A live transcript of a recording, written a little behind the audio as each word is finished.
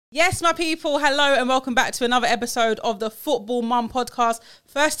Yes, my people, hello and welcome back to another episode of the Football Mum podcast.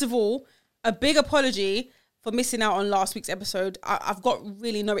 First of all, a big apology for missing out on last week's episode. I've got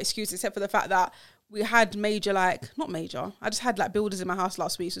really no excuse except for the fact that we had I just had builders in my house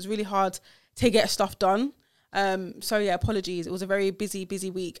last week, so it's really hard to get stuff done. So yeah, apologies. It was a very busy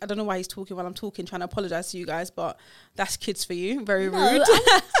week. I don't know why he's talking while I'm talking, trying to apologise to you guys, but that's kids for you. Very rude.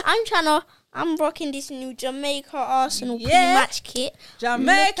 I'm rocking this new Jamaica Arsenal pre-match kit.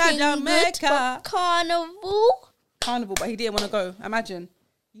 Jamaica. Carnival, but he didn't want to go. Imagine.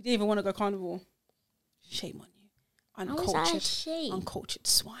 You didn't even want to go carnival. Shame on you. Uncultured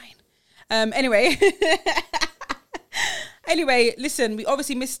swine. Anyway, listen, we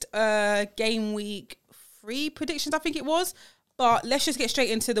obviously missed game week 3 predictions, I think it was. But let's just get straight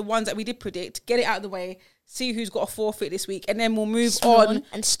into the ones that we did predict, get it out of the way, see who's got a forfeit this week, and then we'll move on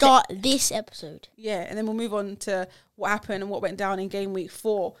and start this episode. Yeah, and then we'll move on to what happened and what went down in game week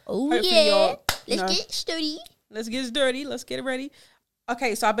 4. Oh, yeah. Let's get sturdy. Let's get dirty. Let's get it ready.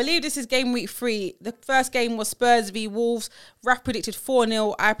 Okay, so I believe this is game week 3. The first game was Spurs v Wolves. Raf predicted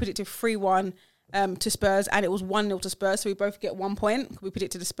 4-0. I predicted 3-1 to Spurs, and it was 1-0 to Spurs, so we both get 1 point. We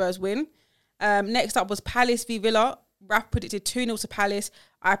predicted the Spurs win. Next up was Palace v Villa. Raf predicted 2-0 to Palace.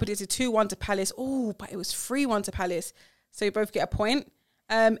 I predicted 2-1 to Palace. Oh, but it was 3-1 to Palace. So you both get a point.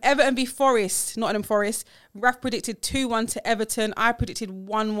 Everton v Forest, Nottingham Forest. Raf predicted 2-1 to Everton. I predicted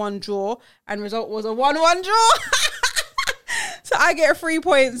 1-1 draw. And result was a 1-1 draw. So I get 3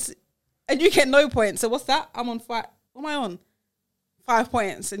 points and you get no points. So what's that? I'm on 5. What am I on? 5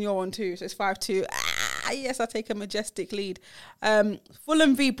 points and you're on 2. So it's 5-2. Yes, I take a majestic lead.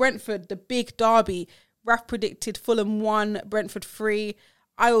 Fulham v Brentford, the big derby. Raf predicted Fulham 1, Brentford 3.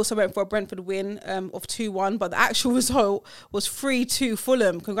 I also went for a Brentford win of 2-1, but the actual result was 3-2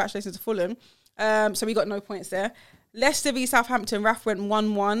 Fulham. Congratulations to Fulham. So we got no points there. Leicester v Southampton, Raf went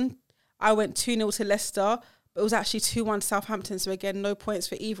 1-1. I went 2-0 to Leicester, but it was actually 2-1 to Southampton. So again, no points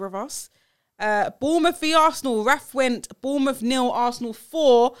for either of us. Bournemouth v Arsenal, Raf went Bournemouth 0, Arsenal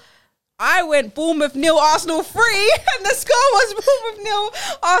 4. I went Bournemouth 0, Arsenal 3. And the score was Bournemouth 0,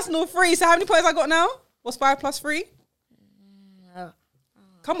 Arsenal 3. So how many points I got now? What's 5 plus 3?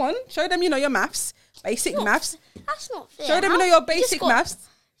 Come on, show them you know your maths. Basic maths. That's not fair. Show them you know your basic maths.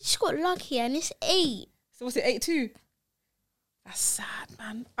 You just got lucky and it's 8. So what's it, 8-2? That's sad,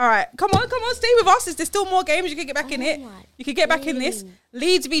 man. All right, come on, stay with us. There's still more games. You can get back in it. You can get back in this.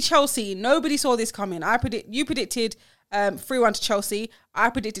 Leeds v Chelsea. Nobody saw this coming. You predicted 3-1 to Chelsea. I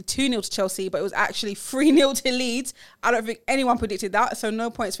predicted 2-0 to Chelsea, but it was actually 3-0 to Leeds. I don't think anyone predicted that, so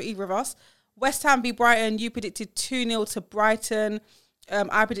no points for either of us. West Ham v Brighton. You predicted 2-0 to Brighton.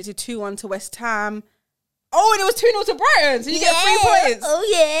 I predicted 2-1 to West Ham. Oh, and it was 2-0 to Brighton, so you get 3 points. Oh,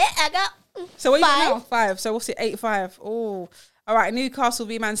 yeah. I got So what 5. You got now? 5. So what's it, 8-5? Oh, all right. Newcastle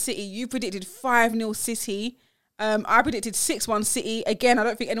v Man City. You predicted 5-0 City. I predicted 6-1 City. Again, I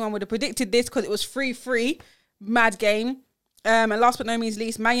don't think anyone would have predicted this because it was 3-3. Mad game. And last but no means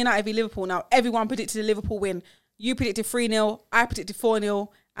least, Man United v Liverpool. Now, everyone predicted a Liverpool win. You predicted 3-0. I predicted 4-0.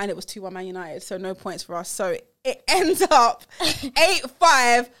 And it was 2-1 Man United. So no points for us. So it ends up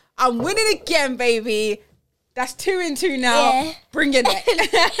 8-5. I'm winning again, baby. That's 2-2 now. Yeah. Bring it neck.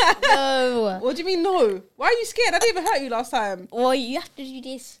 No. What do you mean no? Why are you scared? I didn't even hurt you last time. Well, you have to do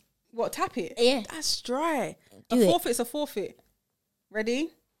this. What, tap it? Yeah. That's dry. Do a forfeit's a forfeit.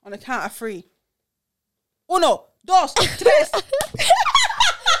 Ready? On the count of 3. 1, 2, 3.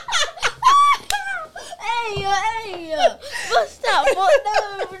 Hey. What's that?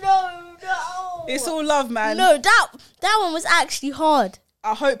 No. It's all love, man. No, that one was actually hard.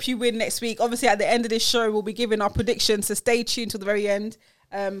 I hope you win next week. Obviously, at the end of this show, we'll be giving our predictions, so stay tuned till the very end.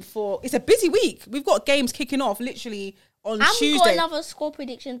 It's a busy week. We've got games kicking off literally on Tuesday. I've got another score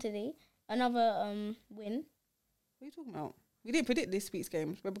prediction today. Another win. What are you talking about? We didn't predict this week's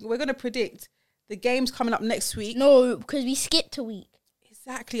games. We're going to predict the games coming up next week. No, because we skipped a week.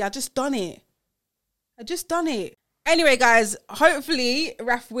 Exactly. I just done it. Anyway, guys, hopefully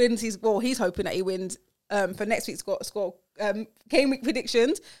Raf wins. He's hoping that he wins for next week's score game week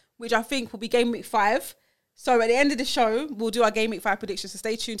predictions, which I think will be game week 5. So at the end of the show, we'll do our game week 5 predictions. So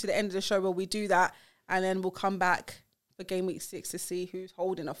stay tuned to the end of the show where we do that, and then we'll come back for game week 6 to see who's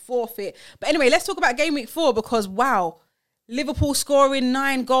holding a forfeit. But anyway, let's talk about game week 4 because wow, Liverpool scoring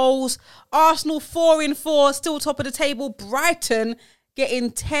 9 goals, Arsenal 4-4, still top of the table. Brighton getting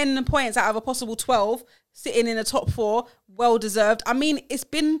 10 points out of a possible 12, sitting in the top 4, well deserved. I mean, it's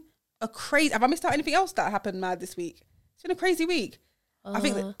been a crazy. Have I missed out anything else that happened mad this week? It's been a crazy week. I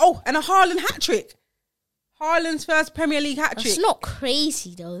think. And a Haaland hat-trick. Haaland's first Premier League hat-trick. It's not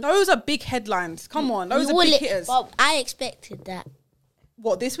crazy though. Those are big headlines. Come on, those are big hitters. Well, I expected that.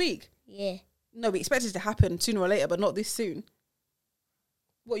 What, this week? Yeah. No, we expected it to happen sooner or later, but not this soon.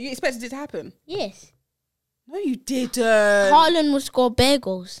 What, you expected it to happen? Yes. No, you didn't. Haaland would score bare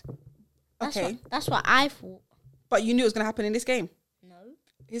goals. Okay. That's what I thought. But you knew it was going to happen in this game? No.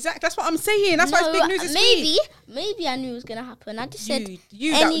 Exactly. That's what I'm saying. That's why it's big news this week. Maybe I knew it was going to happen. I just said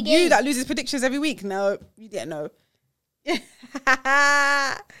you game. that loses predictions every week. No, you didn't know.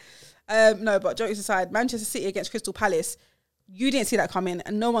 No, but jokes aside, Manchester City against Crystal Palace, you didn't see that coming,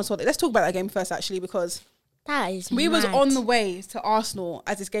 and no one saw that. Let's talk about that game first, actually, because we was on the way to Arsenal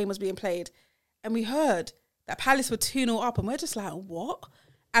as this game was being played, and we heard that Palace were 2-0 up, and we're just like, what?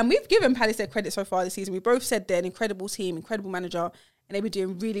 And we've given Palace their credit so far this season. We both said they're an incredible team, incredible manager, and they were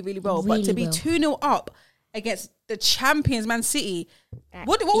doing really, really well. But to be 2-0 up against the champions, Man City,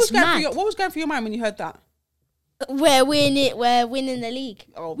 what was going through your mind when you heard that? We're winning the league.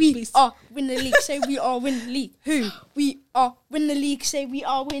 Oh, we are winning the league. Say we are winning the league. Who? We are winning the league. Say we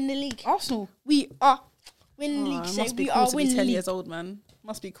are winning the league. Arsenal. We are winning the league. Say we are winning the league. 10 years old, man.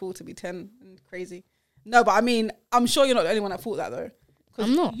 Must be cool to be 10 and crazy. No, but I mean, I'm sure you're not the only one that thought that, though.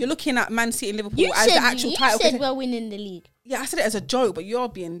 I'm not. You're looking at Man City and Liverpool as the actual title. You said we're winning the league. Yeah, I said it as a joke, but you're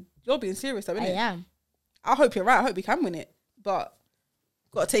being serious, though, isn't it? I am. I hope you're right. I hope we can win it, but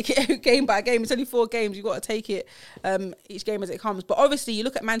got to take it game by game. It's only 4 games. You've got to take it each game as it comes. But obviously, you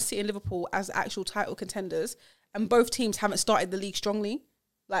look at Man City and Liverpool as actual title contenders, and both teams haven't started the league strongly.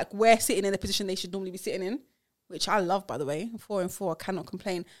 Like, we're sitting in the position they should normally be sitting in, which I love, by the way. 4-4, I cannot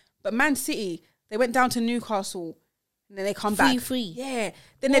complain. But Man City, they went down to Newcastle, and then they come back. 3-3. Yeah.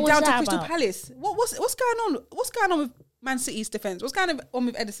 Then they're down to Crystal Palace. What's going on? What's going on with Man City's defence? What's going on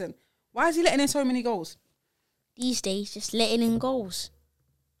with Edison? Why is he letting in so many goals? These days, just letting in goals.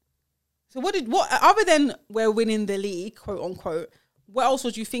 So what other than we're winning the league, quote unquote, what else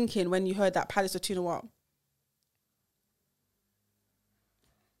was you thinking when you heard that Palace are 2-0 up?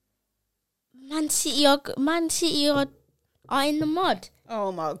 Man City are in the mud.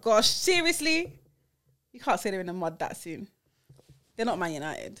 Oh my gosh, seriously? You can't say they're in the mud that soon. They're not Man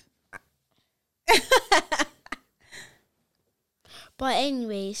United. But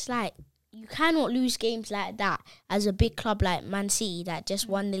anyway, it's like you cannot lose games like that as a big club like Man City that just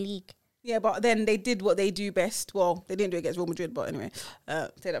won the league. Yeah, but then they did what they do best. Well, they didn't do it against Real Madrid, but anyway,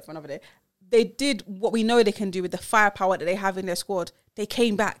 say that for another day. They did what we know they can do with the firepower that they have in their squad. They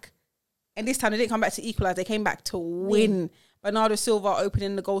came back. And this time they didn't come back to equalise. They came back to win. Bernardo Silva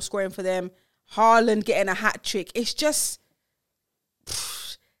opening the goal scoring for them. Haaland getting a hat-trick. It's just...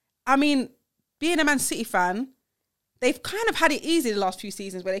 I mean, being a Man City fan, they've kind of had it easy the last few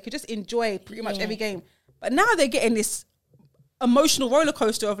seasons where they could just enjoy pretty much every game. But now they're getting this emotional roller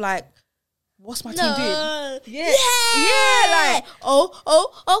coaster of like, what's my team doing? Yeah. Like,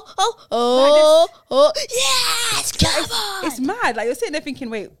 yes, come on. It's mad. Like, you're sitting there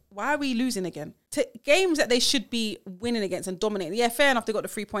thinking, wait, why are we losing again? To games that they should be winning against and dominating. Yeah, fair enough, they got the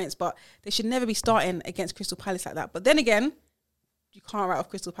 3 points, but they should never be starting against Crystal Palace like that. But then again, you can't write off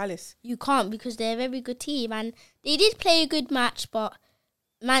Crystal Palace. You can't, because they're a very good team. And they did play a good match, but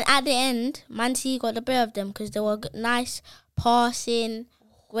at the end, Man City got the better of them because they were nice passing,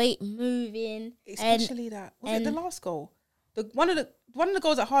 great moving. Especially was it the last goal? One of the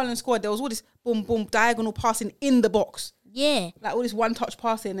goals that Haaland scored, there was all this boom, boom, diagonal passing in the box. Yeah. Like all this one-touch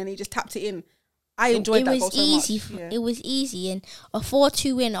passing and he just tapped it in. I enjoyed that goal so much. It was easy. And a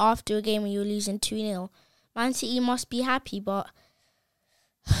 4-2 win after a game when you were losing 2-0. Man City must be happy, but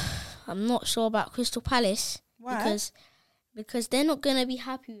I'm not sure about Crystal Palace. Why? Because they're not going to be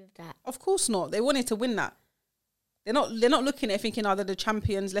happy with that. Of course not. They wanted to win that. They're not looking at it thinking, they're the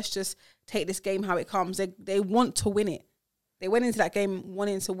champions, let's just take this game how it comes. They want to win it. They went into that game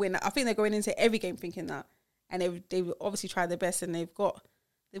wanting to win. I think they're going into every game thinking that. And they've obviously tried their best and they've got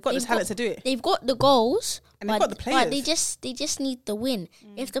the talent to do it. They've got the goals. And they've got the players. But they just need the win.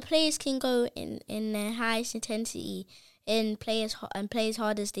 If the players can go in their highest intensity and play as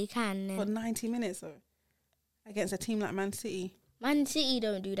hard as they can. For 90 minutes though. Against a team like Man City. Man City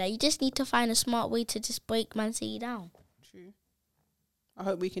don't do that. You just need to find a smart way to just break Man City down. True. I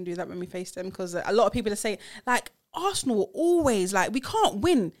hope we can do that when we face them, because a lot of people are saying, like, Arsenal always, like, we can't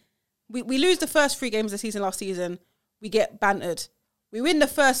win. We lose the first 3 games of the season last season, we get bantered. We win the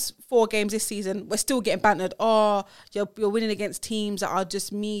first 4 games this season, we're still getting bantered. Oh, you're winning against teams that are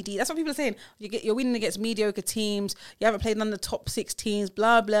just meaty. That's what people are saying. You're winning against mediocre teams. You haven't played none of the top 6 teams,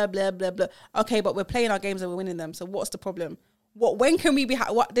 blah, blah, blah, blah, blah. Okay, but we're playing our games and we're winning them. So what's the problem? When can we be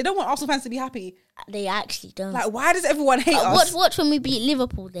happy? They don't want Arsenal fans to be happy. They actually don't. Like, why does everyone hate us? Watch when we beat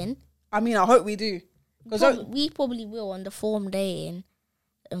Liverpool then. I mean, I hope we do. We probably will on the form day.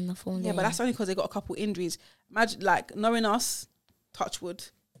 But that's only because they got a couple injuries. Imagine, like, knowing us, touch wood,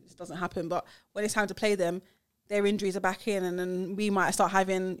 this doesn't happen. But when it's time to play them, their injuries are back in, and then we might start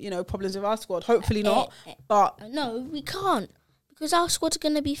having, problems with our squad. Hopefully not. But no, we can't, because our squad's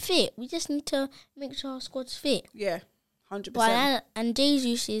gonna be fit. We just need to make sure our squad's fit. Yeah, 100%. And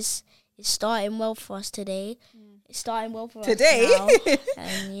Jesus is starting well for us today. It's starting well for us today. now.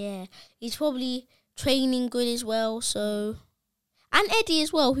 And yeah, he's probably training good as well. So, and Eddie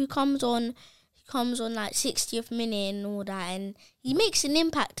as well, who comes on like 60th minute and all that, and he makes an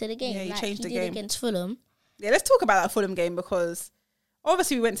impact to the game. Yeah, he like changed the did game against Fulham. Yeah, let's talk about that Fulham game, because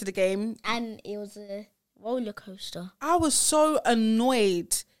obviously we went to the game and it was a roller coaster. I was so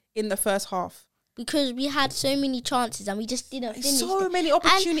annoyed in the first half because we had so many chances and we just didn't finish. So many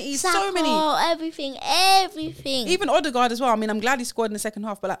opportunities, and Saka, so many. Everything. Even Odegaard as well. I mean, I'm glad he scored in the second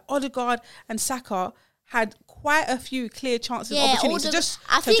half, but like Odegaard and Saka had quite a few clear chances, opportunities.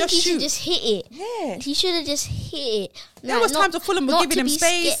 I think he shoot. should just hit it. Yeah, he should have just hit it. There was times of Fulham were giving him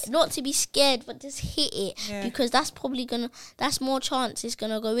space, not to be scared, but just hit it because that's more chance it's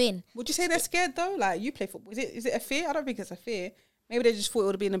gonna go in. Would you say they're scared though? Like, you play football, is it a fear? I don't think it's a fear. Maybe they just thought it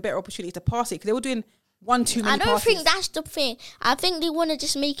would have been a better opportunity to pass it, because they were doing one too many passes. I don't think that's the thing. I think they want to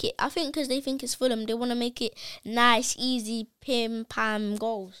just make it. I think because they think it's Fulham, they want to make it nice, easy, pim pam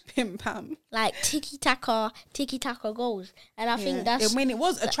goals. Pim pam, like tiki taka goals. And I think that's. I mean, it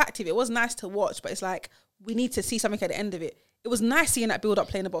was attractive. It was nice to watch, but it's like we need to see something at the end of it. It was nice seeing that build up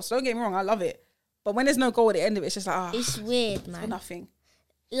playing the ball. So don't get me wrong, I love it. But when there's no goal at the end of it, it's just like it's weird, man. For nothing.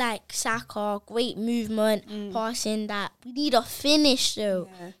 Like Saka, great movement, passing that. We need a finish though.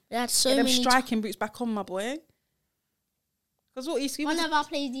 Yeah. That's so many. Striking boots back on, my boy. Because one of our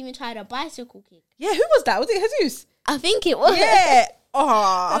players even tried a bicycle kick. Yeah, who was that? Was it Jesus? I think it was. Yeah.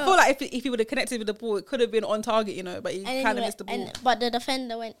 I feel like if he would have connected with the ball, it could have been on target, but he kind of missed the ball. But the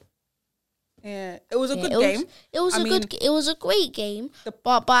defender went. Yeah, it was a good game. It was a great game.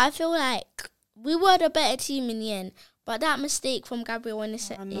 But I feel like we were the better team in the end. But that mistake from Gabriel in the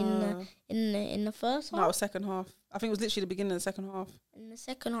first half. No, it was second half. I think it was literally the beginning of the second half. In the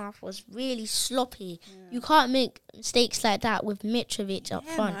second half was really sloppy. Yeah. You can't make mistakes like that with Mitrovic up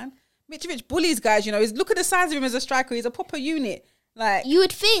front. Man. Mitrovic bullies guys, Look at the size of him as a striker. He's a proper unit. Like, you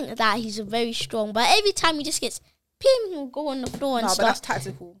would think that he's very strong, but every time he just gets he'll go on the floor and stuff. No, but that's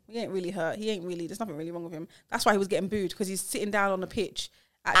tactical. He ain't really hurt. There's nothing really wrong with him. That's why he was getting booed, because he's sitting down on the pitch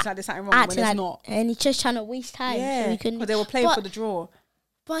acting like there's something wrong when there's not. And he's just trying to waste time. Yeah, because they were playing for the draw.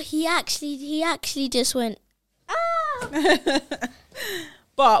 But he actually just went,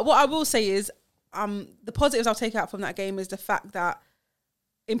 But what I will say is, the positives I'll take out from that game is the fact that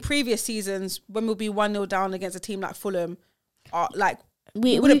in previous seasons, when we'll be 1-0 down against a team like Fulham,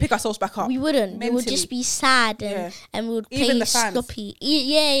 we wouldn't pick ourselves back up. We wouldn't. Mentally. We would just be sad and we would play even the fans. Sloppy.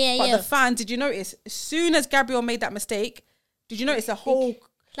 Yeah. But the fans, did you notice, as soon as Gabriel made that mistake, did you notice the whole...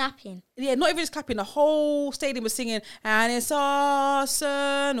 clapping? Yeah, not even just clapping. The whole stadium was singing, and it's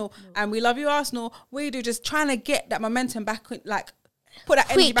Arsenal, and we love you, Arsenal. We do, just trying to get that momentum back, like put that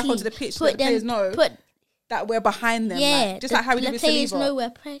energy back onto the pitch, so the players know that we're behind them. Yeah, just like how we did with Saliba. The players know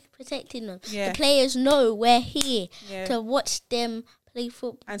we're protecting them. Yeah. The players know we're here to watch them play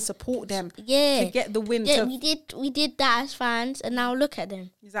football and support them. Yeah, to get the win. Yeah, we did that as fans, and now look at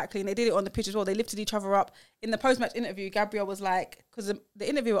them. Exactly, and they did it on the pitch as well. They lifted each other up. In the post-match interview, Gabriel was like, because the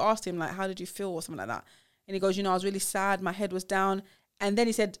interviewer asked him like, "How did you feel?" or something like that, and he goes, "I was really sad. My head was down." And then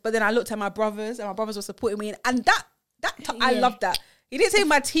he said, "But then I looked at my brothers, and my brothers were supporting me." And I love that. He didn't say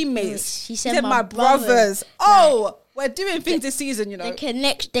my teammates. He said my brothers. Oh, we're doing things this season,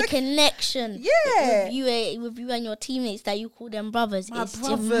 The connection. Yeah. With you and your teammates that you call them brothers. It's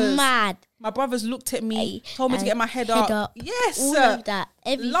brothers. Mad. My brothers looked at me, told me to get my head up. Yes. All of that.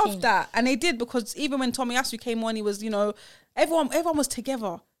 Everything. Love that. And they did, because even when Tomiyasu came on, he was, everyone was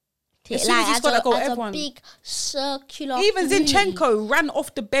together. As soon as he scored that goal, everyone. A big circular. Even Zinchenko ran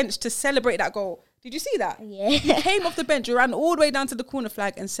off the bench to celebrate that goal. Did you see that? Yeah. He came off the bench, ran all the way down to the corner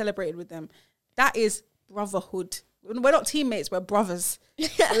flag and celebrated with them. That is brotherhood. We're not teammates, we're brothers.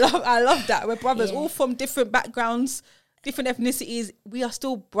 I love that. We're brothers, all from different backgrounds, different ethnicities. We are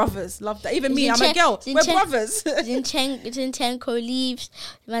still brothers. Love that. Even me, I'm a girl. We're brothers. Zinchenko leaves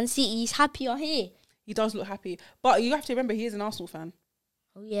Man City. He's happy you're here. He does look happy. But you have to remember, he is an Arsenal fan.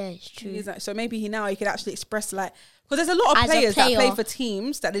 Oh, yeah, it's true. So maybe he could actually express, like, because there's a lot of players that play for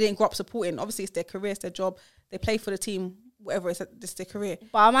teams that they didn't grow up supporting. Obviously, it's their career, it's their job. They play for the team, whatever, it's their career.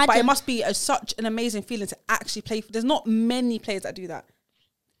 But it must be such an amazing feeling to actually play for. There's not many players that do that.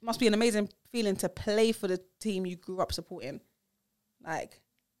 It must be an amazing feeling to play for the team you grew up supporting. Like,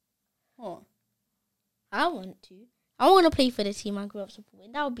 what? I want to. I want to play for the team I grew up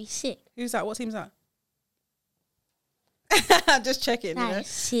supporting. That would be sick. Who's that? What team's that? Just checking. That you know? is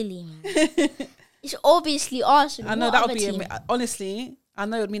silly, man. It's obviously Arsenal. I know What that would other be team? honestly. I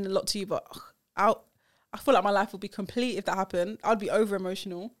know it would mean a lot to you, but I feel like my life would be complete if that happened. I'd be over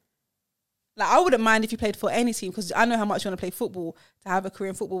emotional. Like I wouldn't mind if you played for any team because I know how much you want to play football to have a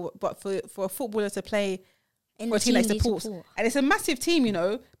career in football. But for a footballer to play for a team that supports, and it's a massive team, you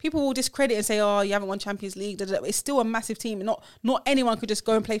know, people will discredit and say, "Oh, you haven't won Champions League." Da, da, da. It's still a massive team. Not anyone could just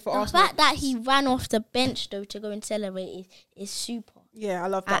go and play for Arsenal. The fact that he ran off the bench though to go and celebrate is super. Yeah, I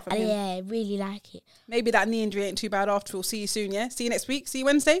love that from him. Yeah, I really like it. Maybe that knee injury ain't too bad after all. See you soon, yeah? See you next week? See you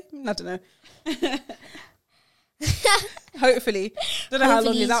Wednesday? I don't know. Hopefully. Don't know how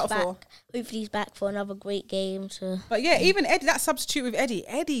long he's out for. Hopefully he's back for another great game. So. But yeah, even Eddie, that substitute with Eddie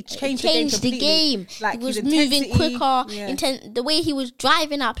changed the game completely. Like he was moving quicker. The way he was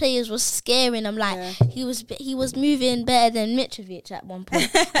driving at players was scaring them. Like he was moving better than Mitrovic at one point.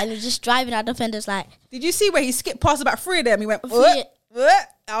 And he was just driving at defenders like. Did you see where he skipped past about 3 of them? He went,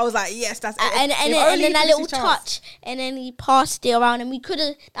 I was like, yes, that's it. And then that little touch, and then he passed it around, and we could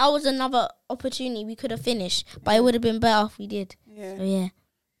have. That was another opportunity we could have finished, but it would have been better if we did. Yeah. So, yeah.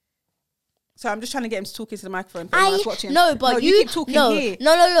 So I'm just trying to get him to talk into the microphone. You keep talking here.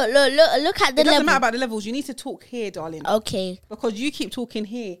 Look at the level. It doesn't matter about the levels. You need to talk here, darling. Okay. Because you keep talking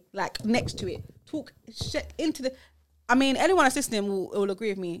here, like next to it. Talk into the. I mean, anyone that's listening will agree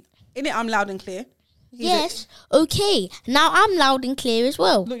with me. In it, I'm loud and clear. Yes. Okay. Now I'm loud and clear as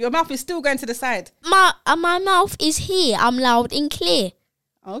well. Look, your mouth is still going to the side. My mouth is here. I'm loud and clear.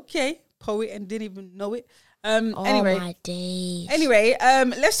 Okay. Poet and didn't even know it. Oh anyway. My days. Anyway,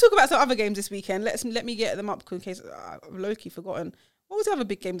 let's talk about some other games this weekend. Let me get them up in case I've low-key forgotten. What was the other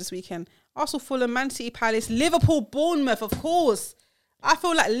big game this weekend? Arsenal, Fulham, Man City, Palace, Liverpool, Bournemouth, of course. I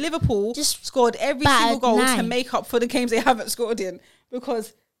feel like Liverpool just scored every single goal to make up for the games they haven't scored in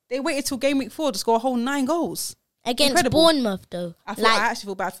because they waited till game week 4 to score a whole 9 goals. Against Incredible. Bournemouth, though. I actually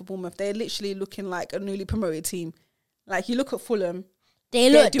feel bad for Bournemouth. They're literally looking like a newly promoted team. Like, you look at Fulham. They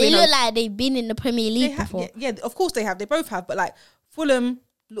look like they've been in the Premier League before. Yeah, of course they have. They both have. But, like, Fulham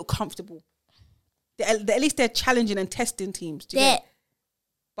look comfortable. At least they're challenging and testing teams.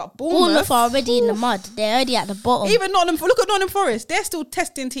 But Bournemouth are already in the mud. They're already at the bottom. Even Nottingham. Look at Nottingham Forest. They're still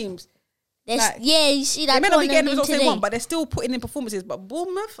testing teams. Like, you see that. They may not be getting the results they want, but they're still putting in performances. But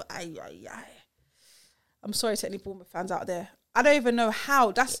Bournemouth, I'm sorry to any Bournemouth fans out there. I don't even know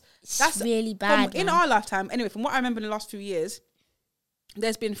how. That's really bad. In our lifetime, anyway, from what I remember in the last few years,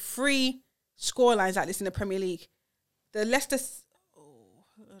 there's been 3 scorelines like this in the Premier League. The Leicester,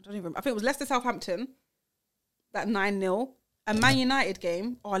 I don't even remember. I think it was Leicester Southampton, that 9-0. A Man United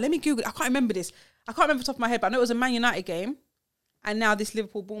game. Oh, let me Google it. I can't remember this. I can't remember off the top of my head, but I know it was a Man United game. And now this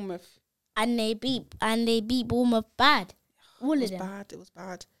Liverpool Bournemouth. And they beat Bournemouth bad. All of them. It was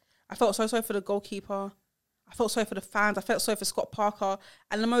bad. I felt so sorry for the goalkeeper. I felt sorry for the fans. I felt sorry for Scott Parker.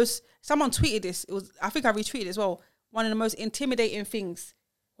 And someone tweeted this. I think I retweeted it as well. One of the most intimidating things.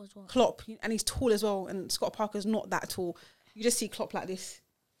 Was what? Klopp, and he's tall as well. And Scott Parker's not that tall. You just see Klopp like this,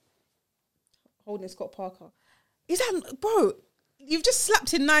 holding Scott Parker. Is that, bro? You've just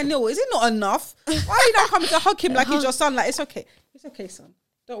slapped him 9-0. Is it not enough? Why are you not coming to hug him like he's your son? Like, it's okay. It's okay, son.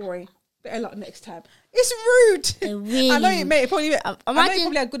 Don't worry. Better luck next time. It's rude. Really I know you may probably. I know you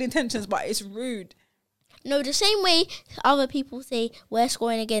probably had good intentions, but it's rude. No, the same way other people say we're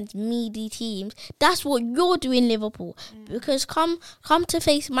scoring against meaty teams, that's what you're doing, Liverpool. Because come to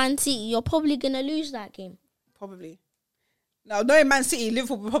face Man City, you're probably gonna lose that game. Probably. Now, knowing Man City,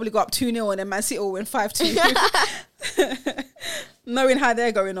 Liverpool will probably go up 2-0 and then Man City will win 5-2. Knowing how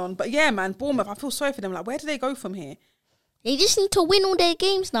they're going on. But yeah, man, Bournemouth, I feel sorry for them. Like, where do they go from here? They just need to win all their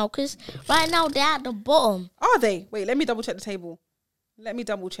games now because right now they're at the bottom. Are they? Wait, let me double check the table. Let me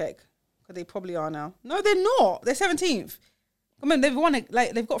double check. Because they probably are now. No, they're not. They're 17th. I mean, they've won it.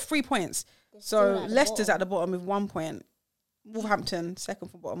 Like, they've got 3 points. So Leicester's at the bottom with 1 point. Wolverhampton, second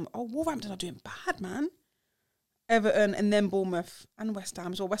from bottom. Oh, Wolverhampton are doing bad, man. Everton and then Bournemouth and West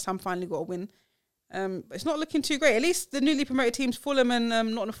Ham. So West Ham finally got a win. It's not looking too great. At least the newly promoted teams, Fulham and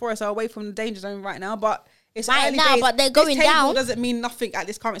Nottingham Forest, are away from the danger zone right now. But it's right now, but they're going this down. Doesn't mean nothing at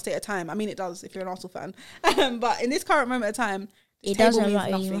this current state of time. I mean, it does if you're an Arsenal fan. But in this current moment of time, it doesn't mean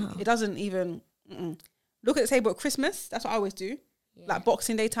nothing. It doesn't even look at the table at Christmas. That's what I always do, like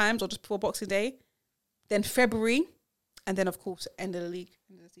Boxing Day times or just before Boxing Day. Then February, and then of course end of the league,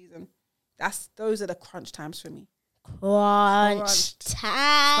 end of the season. Those are the crunch times for me. Crunch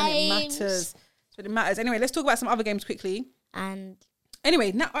time. When it matters. When it matters. Anyway, let's talk about some other games quickly. And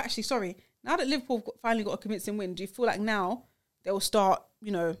anyway, now that Liverpool finally got a convincing win, do you feel like now they will start,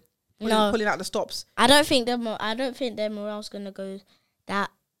 pulling out the stops? I don't think their morale's gonna go that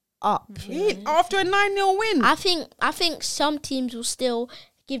up. Really? After a 9-0 win? I think some teams will still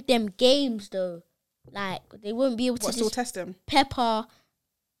give them games though. Like they won't be able to still test them?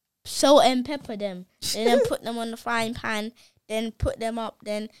 Salt and pepper them. And then put them on the frying pan. Then put them up.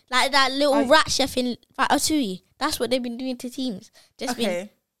 Then like that little rat chef in Ratatouille. That's what they've been doing to teams. Just been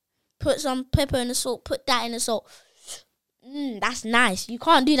put some pepper in the salt. Put that in the salt. That's nice. You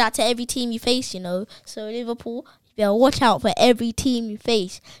can't do that to every team you face, you know. So Liverpool, you better watch out for every team you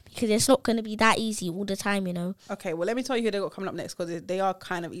face because it's not going to be that easy all the time, you know. Okay, well, let me tell you who they got coming up next because they are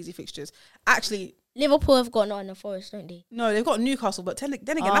kind of easy fixtures. Actually, Liverpool have got Nottingham Forest, don't they? No, they've got Newcastle, but then again,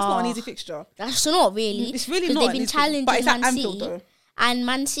 that's not an easy fixture. That's not really. It's really not. They've been challenging but it's Man at Anfield, City, though. And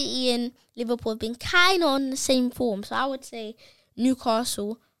Man City and Liverpool have been kind of on the same form. So I would say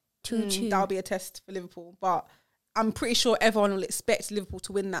Newcastle 2-2. That'll be a test for Liverpool, but I'm pretty sure everyone will expect Liverpool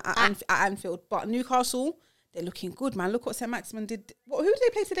to win that at Anfield. But Newcastle, they're looking good, man. Look what St. Maximin did. Who did they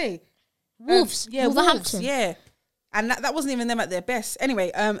play today? Wolves. Wolverhampton. Wolves, yeah. And that wasn't even them at their best. Anyway,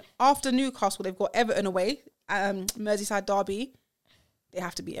 after Newcastle, they've got Everton away. Merseyside derby. They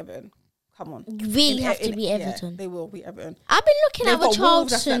have to beat Everton. Come on. You really have to beat Everton. Yeah, they will beat Everton. I've been looking They've at got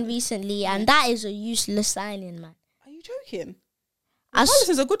Richarlison recently, and that is a useless signing, man. Are you joking?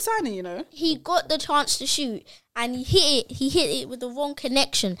 Richarlison's a good signing, you know. He got the chance to shoot, and he hit it. He hit it with the wrong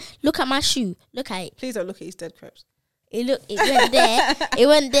connection. Look at my shoe. Look at it. Please don't look at his dead crepes. It went there. It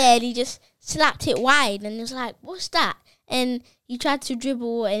went there, and he just slapped it wide, and it was like, what's that? And he tried to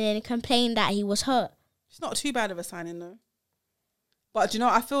dribble, and then complained that he was hurt. It's not too bad of a signing, though. But, you know,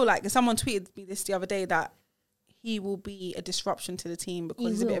 I feel like someone tweeted me this the other day that he will be a disruption to the team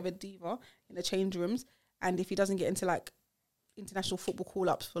because he's a bit of a diva in the change rooms. And if he doesn't get into, like, international football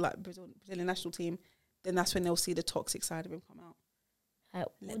call-ups for, like, Brazilian national team, then that's when they'll see the toxic side of him come out.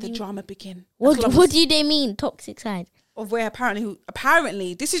 Let the drama begin. What do they mean, toxic side? Of where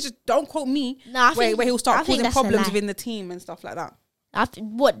apparently, this is just, don't quote me, where he'll start causing problems within the team and stuff like that.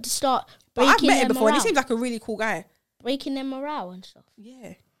 Start breaking but I've met him their before, and he morale. seems like a really cool guy. Breaking their morale and stuff.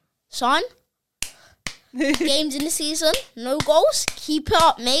 Yeah. Son, games in the season, no goals. Keep it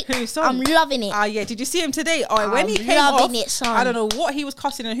up, mate. I'm loving it. Yeah. Did you see him today? When he came loving off, it, son. I don't know what he was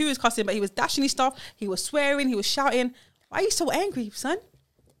cussing and who he was cussing, but he was dashing his stuff. He was swearing. He was shouting. Why are you so angry, son?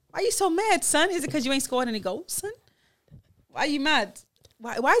 Why are you so mad, son? Is it because you ain't scored any goals, son? Why are you mad?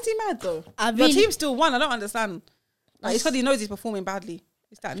 Why is he mad, though? Your team still won. I don't understand. Like, it's because he knows he's performing badly.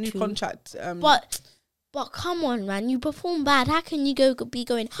 It's that new contract. But come on, man. You perform bad. How can you be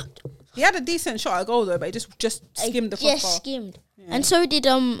going... He had a decent shot at goal, though, but he just skimmed the crossbar. Just skimmed. Yeah. And so did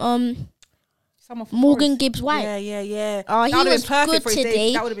Morgan Forest. Gibbs-White. Yeah. He was good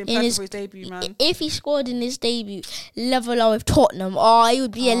today. That would have been perfect for his debut, man. If he scored in his debut, level up with Tottenham, he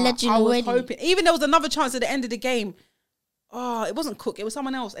would be a legend already. I was hoping. Even there was another chance at the end of the game. It wasn't Cook. It was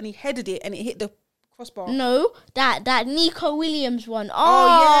someone else, and he headed it, and it hit the crossbar. No, that Nico Williams one.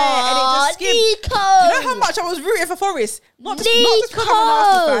 Yeah, and it just skimmed. Nico! You know how much I was rooting for Forest? Not just because I'm an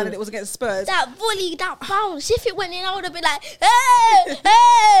Arsenal fan and it was against Spurs. That volley, that bounce. If it went in, I would have been like,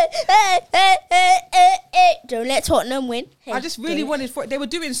 hey. Don't let Tottenham win. Hey, I just really wanted they were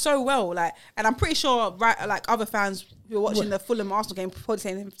doing so well, like, and I'm pretty sure, like other fans who were watching the Fulham Arsenal game probably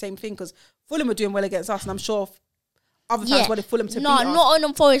saying the same thing because Fulham were doing well against us, and I'm sure other fans wanted Fulham to beat us.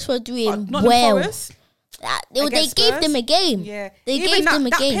 Nottingham Forest were doing well. Forest, they gave them a game. Yeah, they gave them a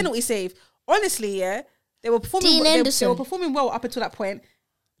game. That penalty save, honestly, they were performing. They were performing well up until that point.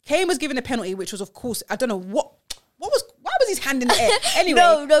 Kane was given a penalty, which was, of course, I don't know why was his hand in the air? Anyway,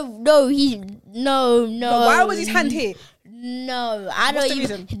 no. But why was his hand here? No, I What's don't the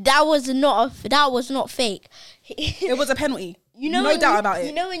even. reason? That was not fake. It was a penalty. No doubt about it.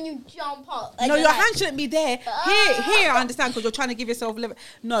 You know when you jump up. No, your hand shouldn't be there. Here, I understand because you're trying to give yourself.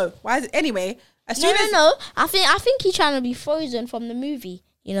 No, why is it anyway? No. I think he's trying to be frozen from the movie.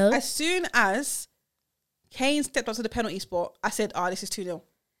 You know. As soon as Kane stepped up to the penalty spot, I said, this is 2-0.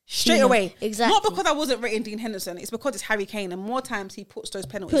 Straight away. Exactly. Not because I wasn't rating Dean Henderson. It's because it's Harry Kane, and more times he puts those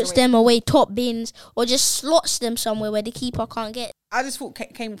penalties away. Them away, top bins, or just slots them somewhere where the keeper can't get. I just thought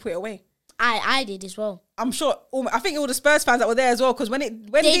Kane would put it away. I did as well. I'm sure. I think all the Spurs fans that were there as well, because when Dean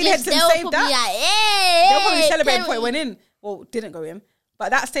Henderson saved that, like, they'll probably celebrate before it went in. Well, didn't go in. But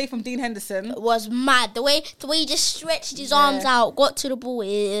that save from Dean Henderson was mad. The way he just stretched his arms out, got to the ball.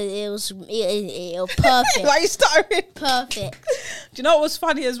 It was perfect. Like, he's stuttering. Perfect. Do you know what was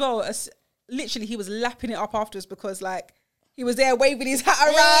funny as well? Literally, he was lapping it up afterwards because, like, he was there waving his hat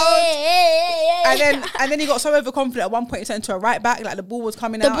around. And then he got so overconfident at one point he turned into a right back, like the ball was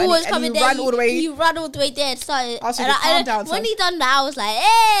coming out. He ran all the way. He ran all the way there. Started. Calm down, when he done that, I was like,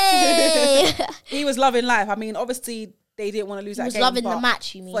 hey. He was loving life. I mean, obviously, they didn't want to lose He that was game. loving but the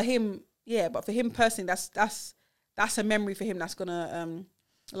match, you mean? For him, yeah, but for him personally, that's a memory for him that's gonna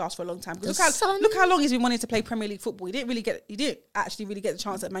last for a long time. Because look how long he's been wanting to play Premier League football. He didn't actually really get the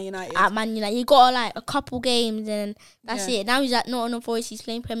chance at Man United. At Man United, he got like a couple games and that's it. Now he's at Nottingham Forest. He's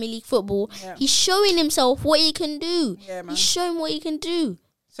playing Premier League football. Yeah. He's showing himself what he can do. Yeah, man. He's showing what he can do.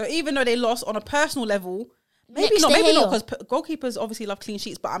 So even though they lost on a personal level, maybe not, because goalkeepers obviously love clean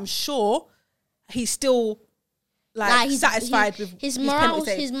sheets, but I'm sure he's still he's satisfied with his morale.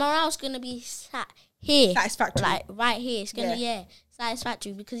 His morale's gonna be sat here, satisfactory, like right here. It's gonna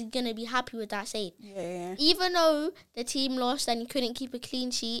satisfactory because he's gonna be happy with that save. Yeah. Even though the team lost and he couldn't keep a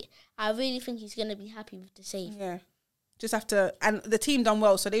clean sheet, I really think he's gonna be happy with the save. Yeah. Just have to, and the team done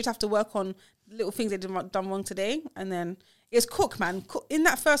well, so they just have to work on little things they done wrong today, and then it's Cook, man. In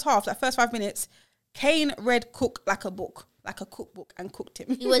that first half, that first 5 minutes, Kane read Cook like a book, like a cookbook, and cooked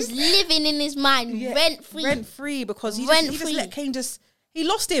him. He was living in his mind, rent free, because he just let Kane he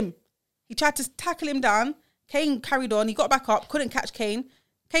lost him. He tried to tackle him down. Kane carried on. He got back up. Couldn't catch Kane.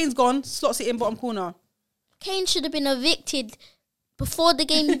 Kane's gone. Slots it in bottom corner. Kane should have been evicted before the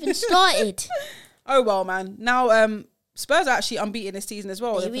game even started. Oh, well, man. Now, Spurs are actually unbeaten this season as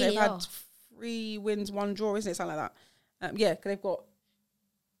well. They've had 3 wins, 1 draw, isn't it? Something like that. Yeah, because they've got...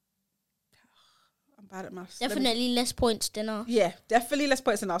 I'm bad at maths. Definitely less points than us. Yeah, definitely less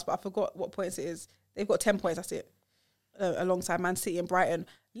points than us, but I forgot what points it is. They've got 10 points, that's it. Alongside Man City and Brighton.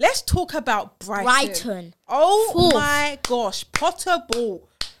 Let's talk about Brighton. Oh my gosh, Potter Ball.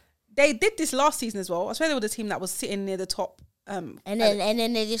 They did this last season as well. I swear they were the team that was sitting near the top. And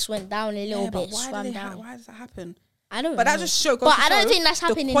then they just went down a little bit. Why does that happen? I don't know. But that just shows. But I don't think that's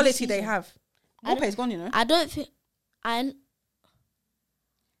happening. The quality they have. Morpay's gone, you know. I don't think.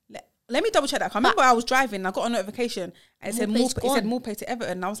 Let me double check that. I remember I was driving and I got a notification and it said Morpay to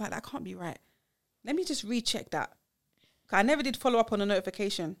Everton. And I was like, that can't be right. Let me just recheck that. I never did follow up on the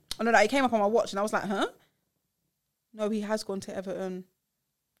notification. I know that it came up on my watch and I was like, huh? No, he has gone to Everton.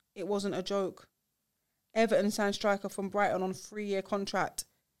 It wasn't a joke. Everton signed striker from Brighton on 3-year contract.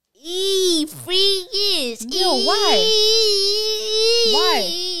 3 years. No, why?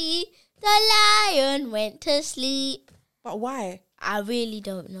 Why? The lion went to sleep. But why? I really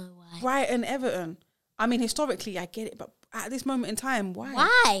don't know why. Brighton, Everton. I mean, historically, I get it, but at this moment in time, why?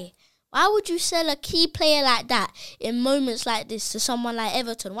 Why? Why would you sell a key player like that in moments like this to someone like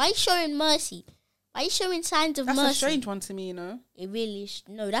Everton? Why are you showing mercy? Why are you showing signs of mercy? That's a strange one to me, you know. It really is.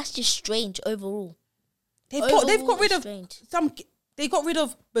 No, that's just strange overall. They've got rid of some. They got rid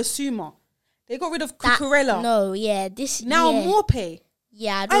of Basuma. They got rid of Cucurella. Morpay.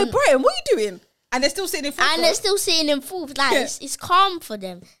 Yeah, Brighton, what are you doing? And they're still sitting in fourth. Like it's calm for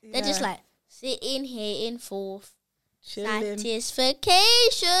them. They're just like sitting here in fourth. Chilling.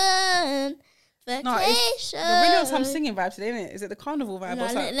 Satisfaction. No, you're really on some singing vibes today, isn't it? Is it the carnival vibe or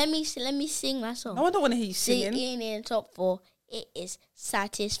something? Let me sing that song. No, I don't want to hear you singing. Sitting in top 4. It is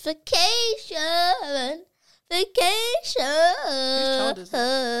satisfaction. Vacation. Whose child is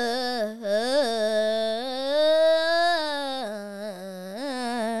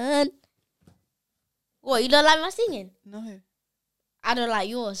it? What, you don't like my singing? No. I don't like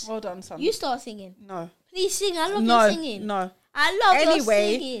yours. Well done, son. You start singing. No. Please sing. I love your singing. No. I love your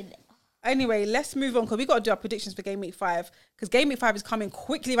singing. Anyway, let's move on because we've got to do our predictions for Game Week 5 because Game Week 5 is coming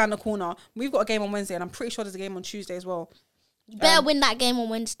quickly around the corner. We've got a game on Wednesday and I'm pretty sure there's a game on Tuesday as well. You better win that game on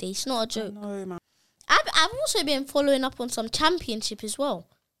Wednesday. It's not a joke. No, man. I've also been following up on some championship as well.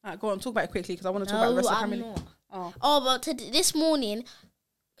 All right, go on. Talk about it quickly because I want to talk about the rest of the Premier League. But this morning,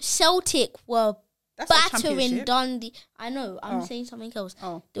 Celtic were battering Dundee. I know, I'm saying something else.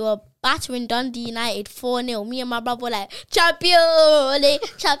 They were battering Dundee United 4-0. Me and my brother were like, champion,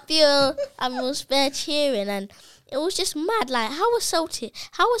 champion. And we was bare cheering and it was just mad. Like, how was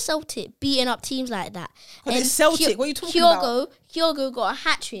Celtic beating up teams like that? And it's Celtic. What are you talking about? Kyogo got a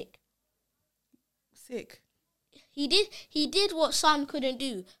hat-trick. Sick. He did what Son couldn't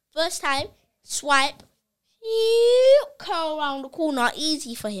do. First time, swipe, curl around the corner,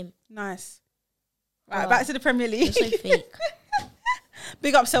 easy for him. Nice. Right, back to the Premier League. You're so fake.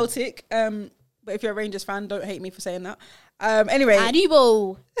 Big up Celtic. But if you're a Rangers fan, don't hate me for saying that. Anyway.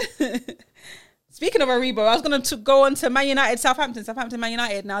 Aribo. Speaking of Aribo, I was going to go on to Man United, Southampton, Man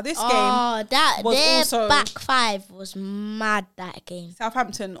United. Now, this game their back 5 was mad, that game.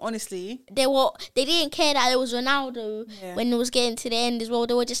 Southampton, honestly. They didn't care that it was Ronaldo when it was getting to the end as well.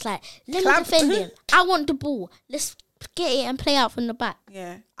 They were just like, let me defend him. I want the ball. Let's get it and play out from the back.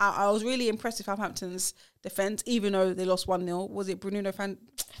 Yeah. I was really impressed with Southampton's defence, even though they lost 1-0. Was it Bruno Fernandes?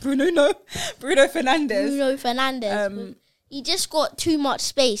 Bruno Fernandes. He just got too much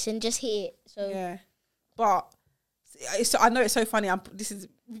space and just hit it. So yeah. But I know it's so funny. This is.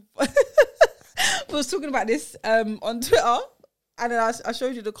 I was talking about this on Twitter, and then I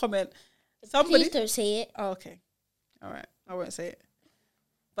showed you the comment. Somebody, Please don't say it. Oh, okay. All right. I won't say it.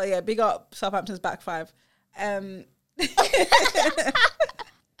 But yeah, big up Southampton's back five.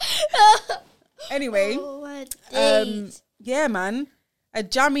 Anyway, yeah, man. A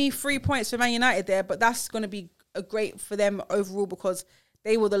jammy 3 points for Man United there, but that's going to be a great for them overall because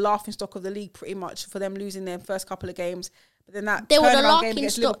they were the laughing stock of the league pretty much for them losing their first couple of games. But then that they were the laughing laughing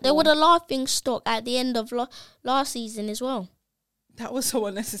stock. They were the laughing stock at the end of last season as well. That was so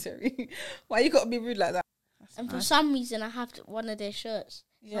unnecessary. Why you got to be rude like that? And for some reason, I have one of their shirts.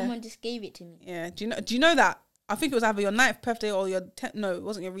 Yeah. Someone just gave it to me. Yeah. Do you know that? I think it was either your 9th birthday or your 10th. No, it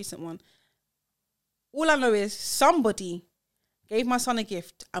wasn't your recent one. All I know is somebody gave my son a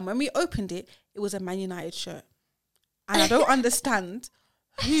gift, and when we opened it, it was a Man United shirt. And I don't understand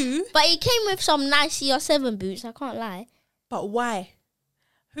who. But it came with some nice CR7 boots, I can't lie. But why?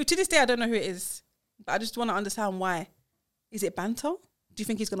 Who, to this day, I don't know who it is. But I just want to understand why. Is it banter? Do you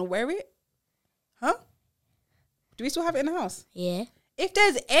think he's going to wear it? Huh? Do we still have it in the house? Yeah. If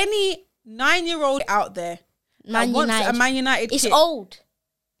there's any 9-year-old out there that wants a Man United it's kit, old.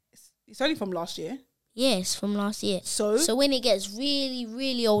 It's only from last year. Yes, from last year. So when it gets really,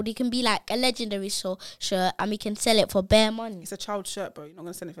 really old, it can be like a legendary shirt, and we can sell it for bare money. It's a child shirt, bro. You're not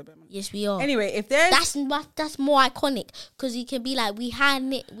gonna sell it for bare money. Yes, we are. Anyway, if there's that's more iconic because it can be like we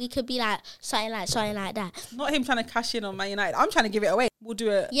hand it. We could be like something like that. Not him trying to cash in on Man United. I'm trying to give it away. We'll do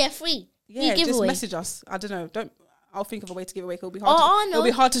it. Yeah, free. Yeah, free just message us. I don't know. I'll think of a way to give away. It'll be hard. It'll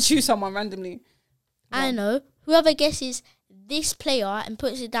be hard to choose someone randomly. Yeah. I know. Whoever guesses this player and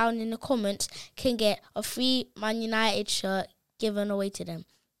puts it down in the comments can get a free Man United shirt given away to them.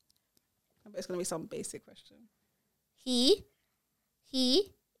 I bet it's going to be some basic question. He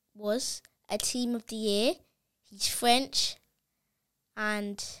was a team of the year. He's French,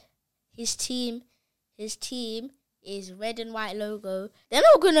 and his team is red and white logo. They're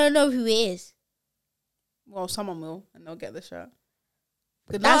not going to know who it is. Well, someone will, and they'll get the shirt.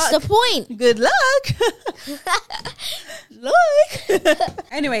 That's the point. Good luck. Look.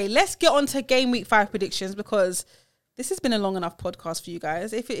 Anyway, let's get on to game week 5 predictions because this has been a long enough podcast for you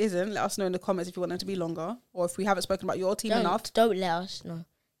guys. If it isn't, let us know in the comments if you want them to be longer or if we haven't spoken about your team enough. Don't let us know.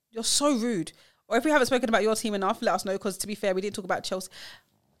 You're so rude. Or if we haven't spoken about your team enough, let us know because to be fair, we didn't talk about Chelsea.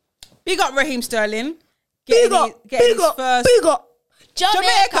 Big up Raheem Sterling. Big up.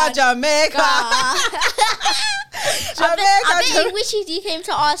 Jamaica. I bet you wish he came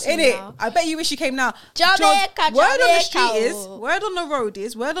to Arsenal now. I bet you wish he came now. Jamaica. Word on the street is, word on the road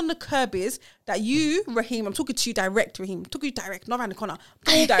is, word on the curb is that you, Raheem, I'm talking to you direct, Raheem. I'm talking to you direct, not around the corner. I'm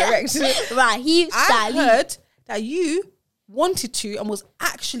talking to you direct. Right, I heard that you wanted to and was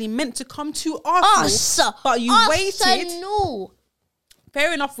actually meant to come to Arsenal, but you waited. No.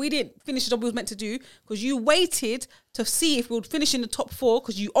 Fair enough, we didn't finish the job we was meant to do because you waited to see if we would finish in the top 4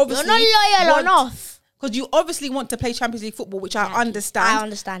 because you obviously... You're not loyal enough. Because you obviously want to play Champions League football, which I understand. I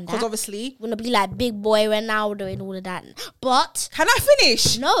understand that. Because obviously... You want to be like big boy Ronaldo and all of that. But... Can I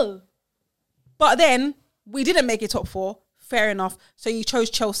finish? No. But then, we didn't make it top 4. Fair enough. So you chose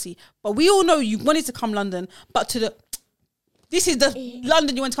Chelsea. But we all know you wanted to come London, but to the... This is the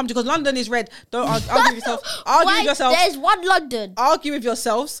London you want to come to because London is red. Don't argue with yourself. Argue with yourself. There's one London. Argue with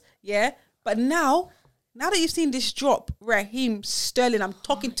yourselves, yeah. But now that you've seen this drop, Raheem Sterling, I'm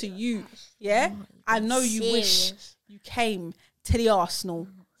talking to you, yeah. I know you wish you came to the Arsenal,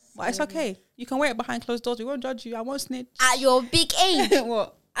 but it's okay. You can wear it behind closed doors. We won't judge you. I won't snitch. At your big age,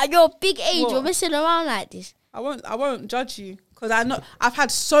 what? At your big age, What? you're messing around like this. I won't judge you. Because I know I've had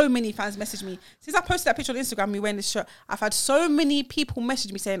so many fans message me since I posted that picture on Instagram. Me wearing this shirt, I've had so many people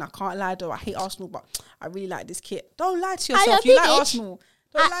message me saying I can't lie though. I hate Arsenal, but I really like this kit. Don't lie to yourself. You like Arsenal.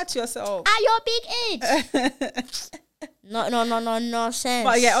 Don't lie to yourself. At your big age. No sense.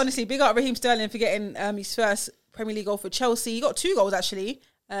 But yeah, honestly, big up Raheem Sterling for getting his first Premier League goal for Chelsea. He got 2 goals actually.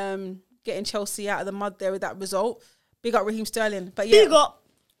 Getting Chelsea out of the mud there with that result. Big up Raheem Sterling. But yeah, big up.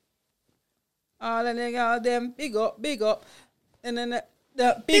 Oh, the nigga, them big up. And then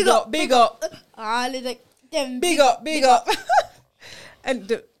the big up. Big up. And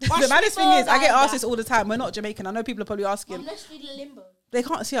the maddest thing is, I get asked this all the time. We're not Jamaican. I know people are probably asking. Let's do the limbo. They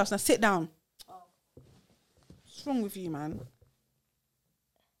can't see us. Now sit down. What's wrong with you, man?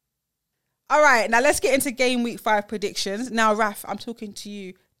 All right, now let's get into game week 5 predictions. Now, Raf, I'm talking to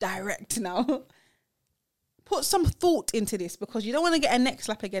you direct now. Put some thought into this because you don't want to get a neck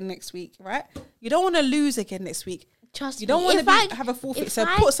slap again next week, right? You don't want to lose again next week. Trust you don't me. want to have a forfeit. So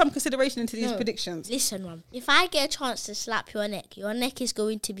put some consideration into these predictions. Listen, Mum. If I get a chance to slap your neck is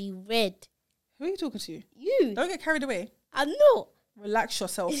going to be red. Who are you talking to? You. Don't get carried away. I'm not. Relax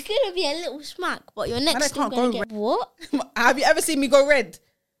yourself. It's going to be a little smack, but your next Man, I can't go red. What? Have you ever seen me go red?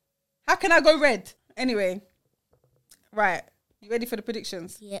 How can I go red? Anyway. Right. You ready for the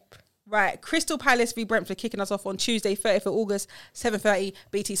predictions? Yep. Right. Crystal Palace v Brentford kicking us off on Tuesday, 30th of August, 7:30,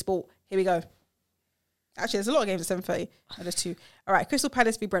 BT Sport. Here we go. Actually, there's a lot of games at 7:30. Oh, there's 2. All right. Crystal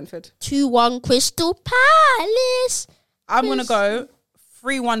Palace v Brentford. 2-1 Crystal Palace. I'm going to go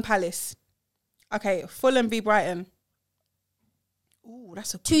 3-1 Palace. Okay. Fulham v Brighton. Ooh,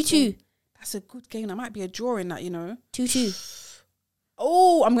 that's a good 2-2. game. That's a good game. That might be a draw in that, 2-2.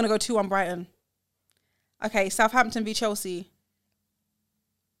 Oh, I'm going to go 2-1 Brighton. Okay, Southampton v Chelsea.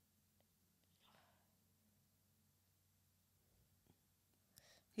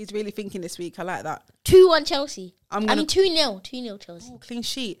 He's really thinking this week. I like that. 2-1 Chelsea. 2-0. 2-0 Chelsea. Ooh, clean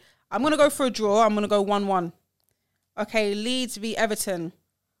sheet. I'm going to go for a draw. I'm going to go 1-1. Okay, Leeds v Everton.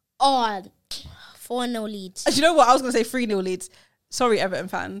 Oh, 4-0 Leeds. Do you know what? I was going to say 3-0 Leeds. Sorry, Everton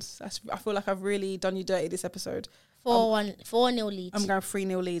fans. I feel like I've really done you dirty this episode. 4-0 Leeds. I'm going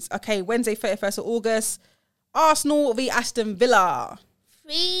 3-0 Leeds. Okay, Wednesday, 31st of August. Arsenal v Aston Villa.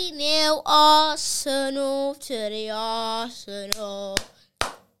 3-0 Arsenal to the Arsenal.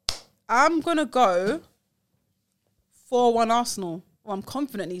 I'm going to go 4-1 Arsenal. Well, I'm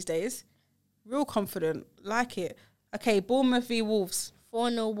confident these days. Real confident. Like it. Okay, Bournemouth v Wolves.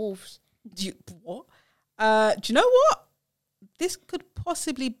 4-0 Wolves. What? Do you know what? This could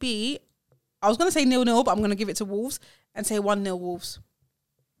possibly be... I was going to say 0-0, but I'm going to give it to Wolves and say 1-0 Wolves.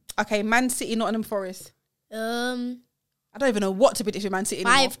 Okay, Man City, Nottingham Forest. I don't even know what to predict with Man City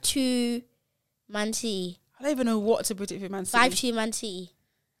anymore. 5-2 Man City. I don't even know what to predict with Man City. 5-2 Man City.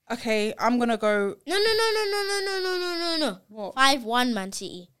 Okay, I'm going to go... No. What? 5-1 Man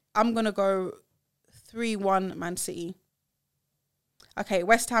City. I'm going to go 3-1 Man City. Okay,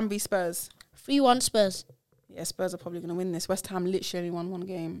 West Ham v Spurs. 3-1 Spurs. Yeah, Spurs are probably going to win this. West Ham literally only won one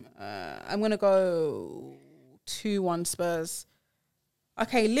game. I'm going to go 2-1 Spurs.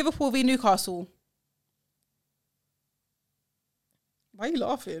 Okay, Liverpool v Newcastle. Why are you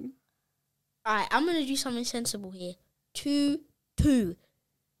laughing? Alright, I'm going to do something sensible here. 2-2.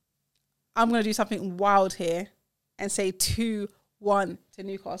 I'm going to do something wild here and say 2-1 to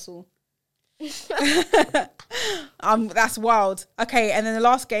Newcastle. That's wild. Okay, and then the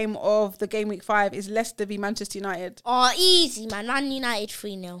last game of the game week 5 is Leicester v Manchester United. Oh, easy, man. Man United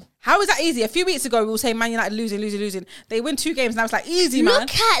 3-0. How is that easy? A few weeks ago, we were saying Man United losing. They win 2 games, and I was like, easy, man.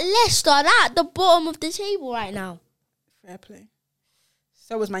 Look at Leicester. They're at the bottom of the table right now. Fair play.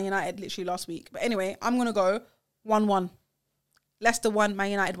 So was Man United literally last week. But anyway, I'm going to go 1-1. Leicester 1, Man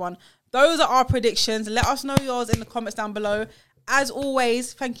United 1. Those are our predictions. Let us know yours in the comments down below. As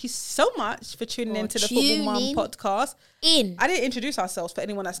always, thank you so much for tuning in to the Football Mum podcast. I didn't introduce ourselves for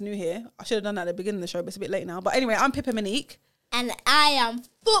anyone that's new here. I should have done that at the beginning of the show, but it's a bit late now. But anyway, I'm Pippa Monique. And I am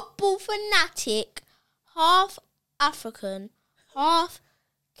football fanatic, half African, half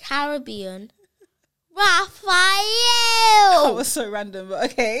Caribbean, Raphael. That was so random,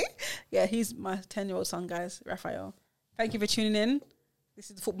 but okay. Yeah, he's my 10-year-old son, guys, Raphael. Thank you for tuning in.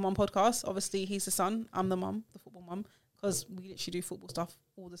 This is the Football Mum podcast. Obviously, he's the son. I'm the mum, the football mum. Because we literally do football stuff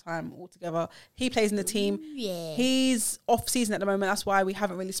all the time, all together. He plays in the team. Yeah. He's off season at the moment. That's why we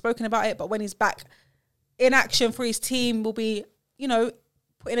haven't really spoken about it. But when he's back in action for his team, we'll be,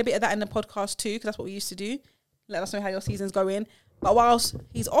 putting a bit of that in the podcast too, because that's what we used to do. Let us know how your season's going. But whilst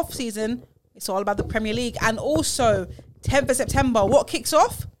he's off season, it's all about the Premier League. And also, 10th of September, what kicks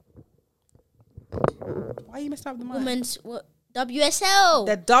off? Why are you messing up the mic? Women's WSL.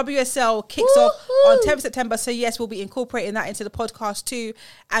 The WSL kicks off on 10th of September. So yes, we'll be incorporating that into the podcast too.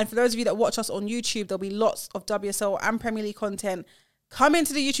 And for those of you that watch us on YouTube, there'll be lots of WSL and Premier League content coming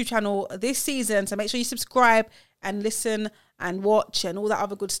to the YouTube channel this season. So make sure you subscribe and listen and watch and all that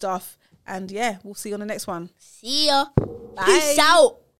other good stuff. And yeah, we'll see you on the next one. See ya. Bye. Peace out.